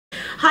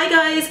Hi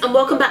guys, and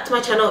welcome back to my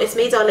channel. It's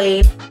me,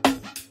 Darlene.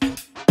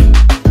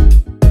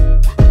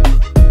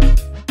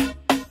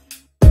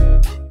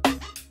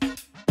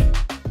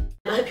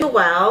 I hope you're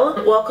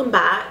well. Welcome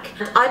back.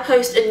 I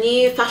post a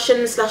new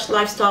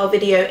fashion/lifestyle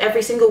video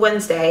every single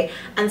Wednesday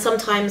and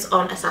sometimes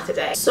on a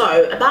Saturday.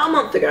 So about a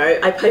month ago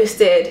I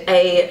posted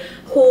a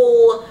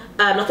haul,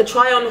 like a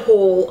try on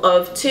haul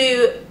of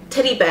 2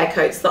 teddy bear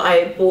coats that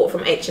I bought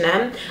from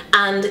H&M,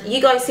 and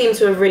you guys seem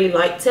to have really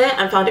liked it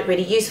and found it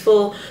really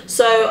useful.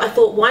 So I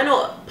thought, why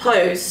not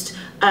post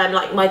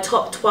like my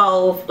top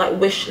 12 like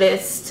wish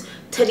list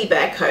teddy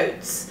bear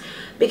coats,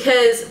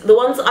 because the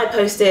ones that I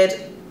posted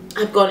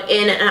have gone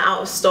in and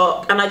out of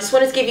stock, and I just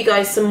wanted to give you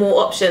guys some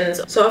more options.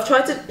 So I've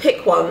tried to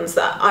pick ones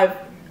that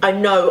I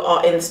know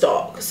are in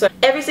stock. So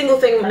every single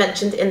thing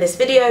mentioned in this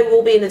video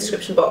will be in the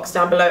description box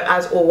down below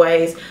as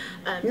always.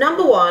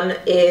 Number 1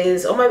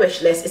 is on my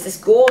wish list is this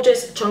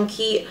gorgeous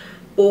chunky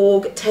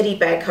Borg teddy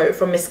bear coat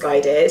from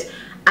Missguided,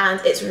 and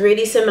it's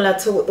really similar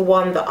to the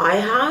one that I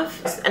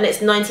have, and it's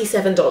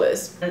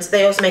 $97. And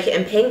they also make it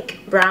in pink,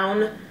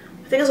 brown,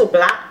 I think it's all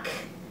black,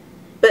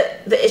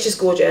 but it's just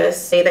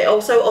gorgeous. They're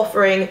also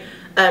offering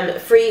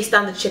free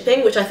standard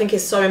shipping, which I think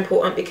is so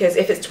important, because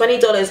if it's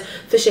 $20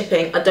 for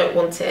shipping, I don't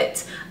want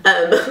it.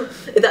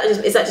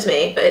 Is that just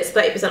me? But it's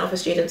 30% off for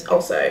students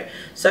also.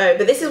 So,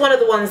 but this is one of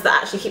the ones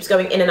that actually keeps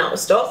going in and out of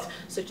stock.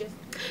 So just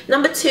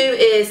number 2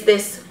 is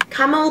this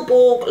camel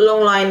Borg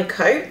longline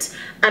coat,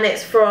 and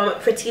it's from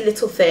Pretty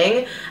Little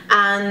Thing,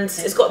 and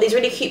it's got these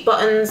really cute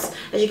buttons,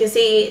 as you can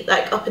see,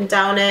 like up and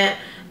down it.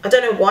 I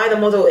don't know why the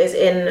model is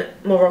in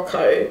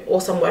Morocco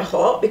or somewhere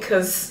hot,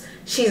 because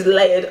she's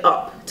layered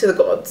up to the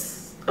gods.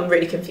 I'm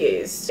really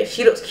confused.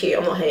 She looks cute,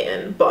 I'm not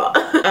hating, but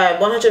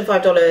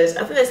 $105.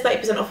 I think there's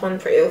 30% off on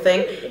Pretty Little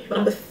Thing.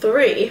 Number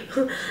 3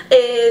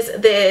 is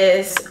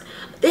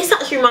this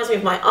actually reminds me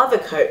of my other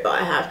coat that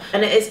I have,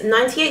 and it is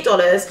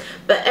 $98,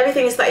 but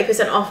everything is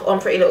 30% off on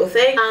Pretty Little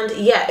Thing, and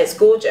yeah, it's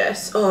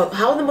gorgeous. Oh,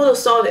 how the model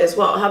styled it as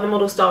well. How the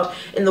model styled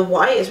in the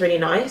white is really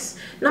nice.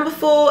 Number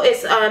 4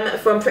 is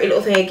from Pretty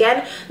Little Thing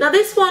again. Now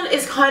this one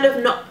is kind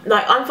of not,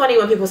 like, I'm funny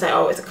when people say,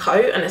 oh, it's a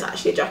coat and it's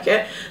actually a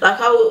jacket.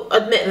 Like, I will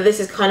admit that this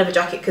is kind of a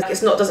jacket because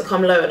it's not, doesn't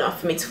come low enough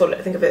for me to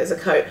think of it as a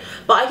coat.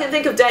 But I can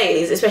think of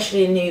days,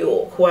 especially in New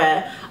York,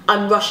 where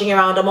I'm rushing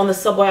around, I'm on the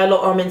subway a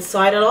lot, or I'm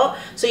inside a lot.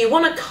 So you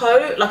want a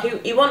coat, like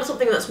you want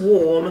something that's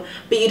warm,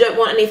 but you don't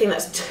want anything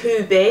that's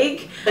too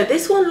big. So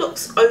this one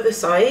looks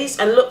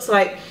oversized and looks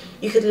like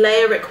you could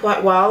layer it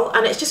quite well,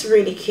 and it's just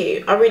really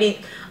cute.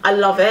 I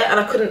love it, and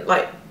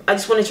I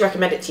just wanted to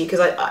recommend it to you because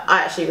I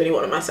actually really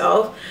want it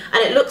myself.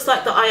 And it looks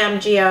like the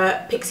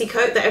i.am.gia pixie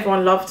coat that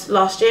everyone loved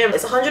last year.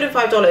 It's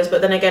 $105,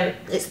 but then again,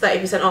 it's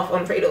 30% off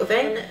on Pretty Little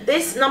Thing.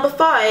 This number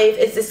 5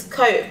 is this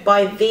coat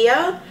by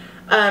Via.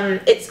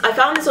 I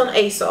found this on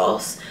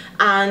ASOS,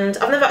 and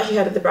I've never actually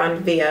heard of the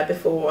brand Via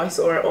before I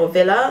saw it, or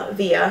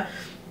Via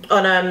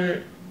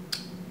on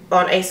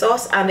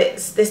ASOS, and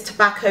it's this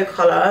tobacco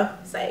colour,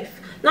 safe.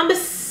 Number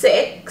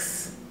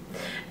 6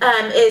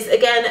 is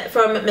again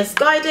from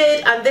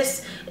Missguided, and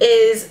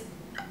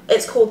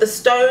it's called the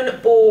Stone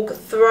Borg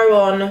Throw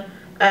On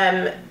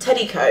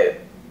Teddy Coat.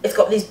 It's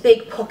got these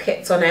big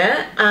pockets on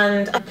it,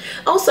 and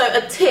also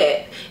a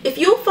tip, if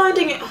you're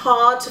finding it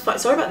hard to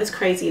find, sorry about this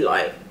crazy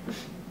light,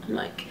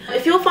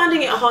 if you're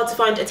finding it hard to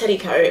find a teddy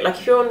coat, like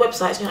if you're on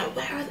websites and you're like,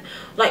 where are they?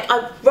 Like,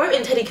 I wrote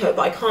in teddy coat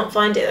but I can't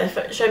find it.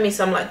 They showed me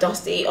some like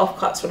dusty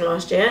offcuts from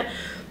last year.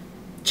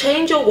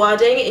 Change your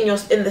wording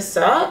in the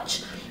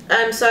search.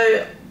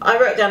 So I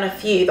wrote down a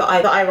few that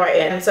I write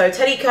in. So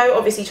teddy coat,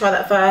 obviously try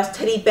that first.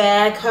 Teddy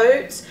bear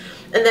coat,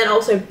 and then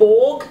also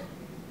Borg,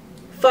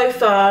 faux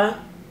fur,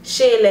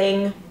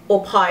 shearling,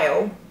 or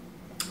pile.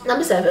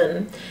 Number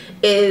 7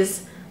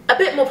 is a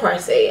bit more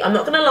pricey, I'm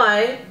not gonna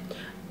lie,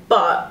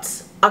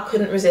 but I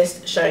couldn't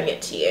resist showing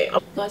it to you.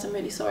 Guys, I'm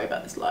really sorry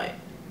about this light.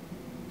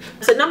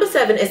 So number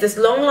 7 is this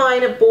long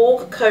line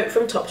Borg coat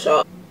from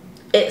Topshop.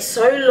 It's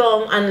so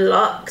long and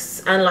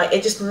luxe, and like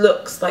it just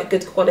looks like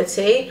good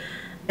quality.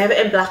 I have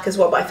it in black as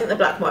well, but I think the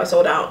black might have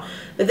sold out.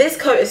 But this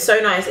coat is so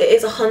nice. It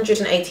is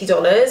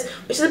 $180,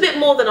 which is a bit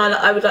more than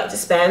I would like to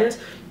spend,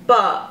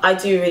 but I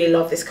do really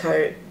love this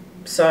coat.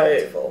 So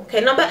okay,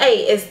 number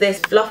 8 is this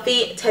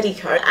fluffy teddy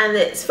coat, and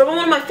it's from one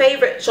of my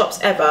favorite shops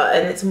ever,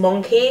 and it's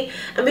Monkey,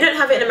 and we don't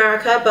have it in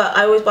America, but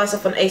I always buy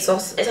stuff on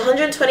ASOS. It's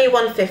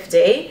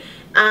 $121.50,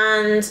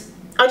 and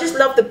I just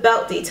love the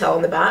belt detail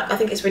on the back. I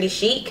think it's really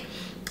chic,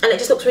 and it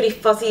just looks really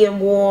fuzzy and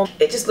warm.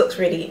 It just looks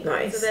really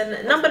nice. So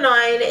then number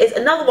 9 is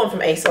another one from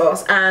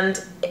ASOS, and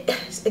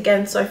it's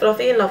again so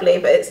fluffy and lovely,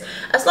 but it's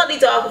a slightly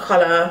darker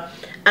colour,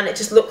 and it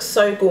just looks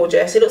so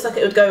gorgeous. It looks like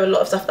it would go with a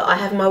lot of stuff that I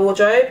have in my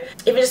wardrobe.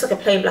 Even just like a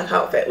plain black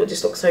outfit would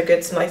just look so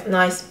good. Some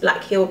nice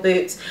black heel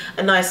boots,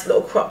 a nice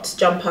little cropped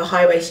jumper,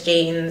 high waist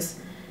jeans,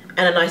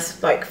 and a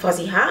nice like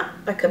fuzzy hat,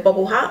 like a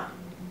bobble hat.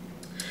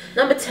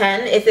 Number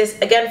 10 is this,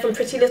 again from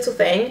Pretty Little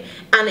Thing,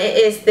 and it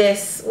is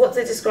this, what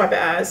do they describe it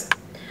as?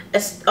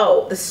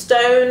 The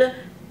Stone,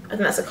 I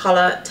think that's a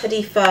colour,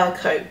 teddy fur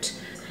coat.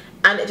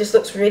 And it just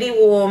looks really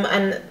warm,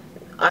 and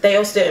they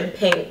also do it in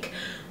pink.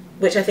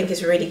 which I think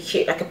is really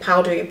cute, like a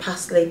powdery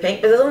pastel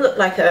pink, but it doesn't look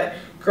like a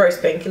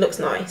gross pink, it looks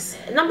nice.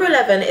 Number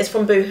 11 is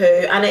from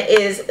Boohoo, and it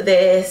is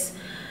this,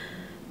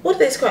 what do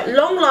they describe?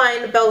 Long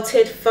line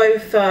belted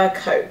faux fur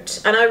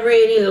coat, and I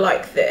really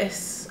like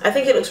this. I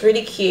think it looks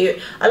really cute.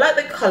 I like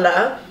the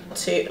colour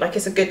too, like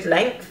it's a good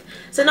length.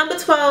 So number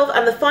 12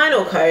 and the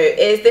final coat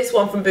is this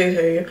one from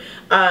Boohoo,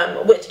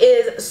 which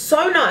is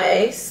so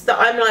nice that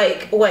I'm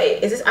like,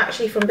 wait, is this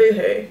actually from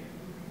Boohoo?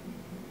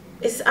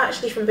 Is this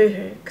actually from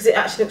Boohoo? Because it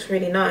actually looks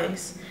really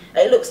nice.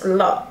 It looks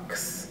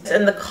luxe.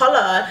 And the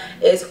colour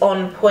is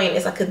on point.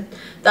 It's like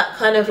that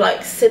kind of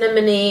like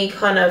cinnamony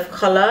kind of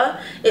colour.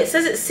 It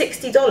says it's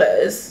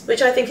 $60,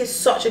 which I think is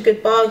such a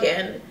good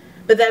bargain.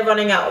 But they're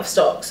running out of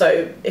stock,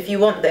 so if you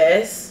want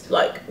this,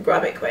 like,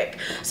 grab it quick.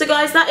 So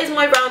guys, that is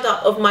my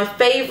roundup of my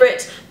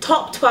favourite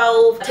top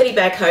 12 teddy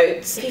bear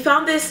coats. If you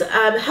found this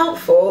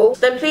helpful,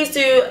 then please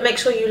do make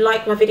sure you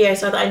like my video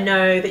so that I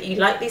know that you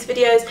like these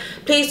videos.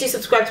 Please do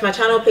subscribe to my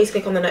channel, please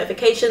click on the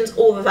notifications,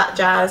 all of that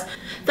jazz.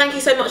 Thank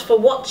you so much for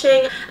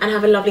watching and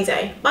have a lovely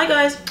day. Bye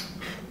guys.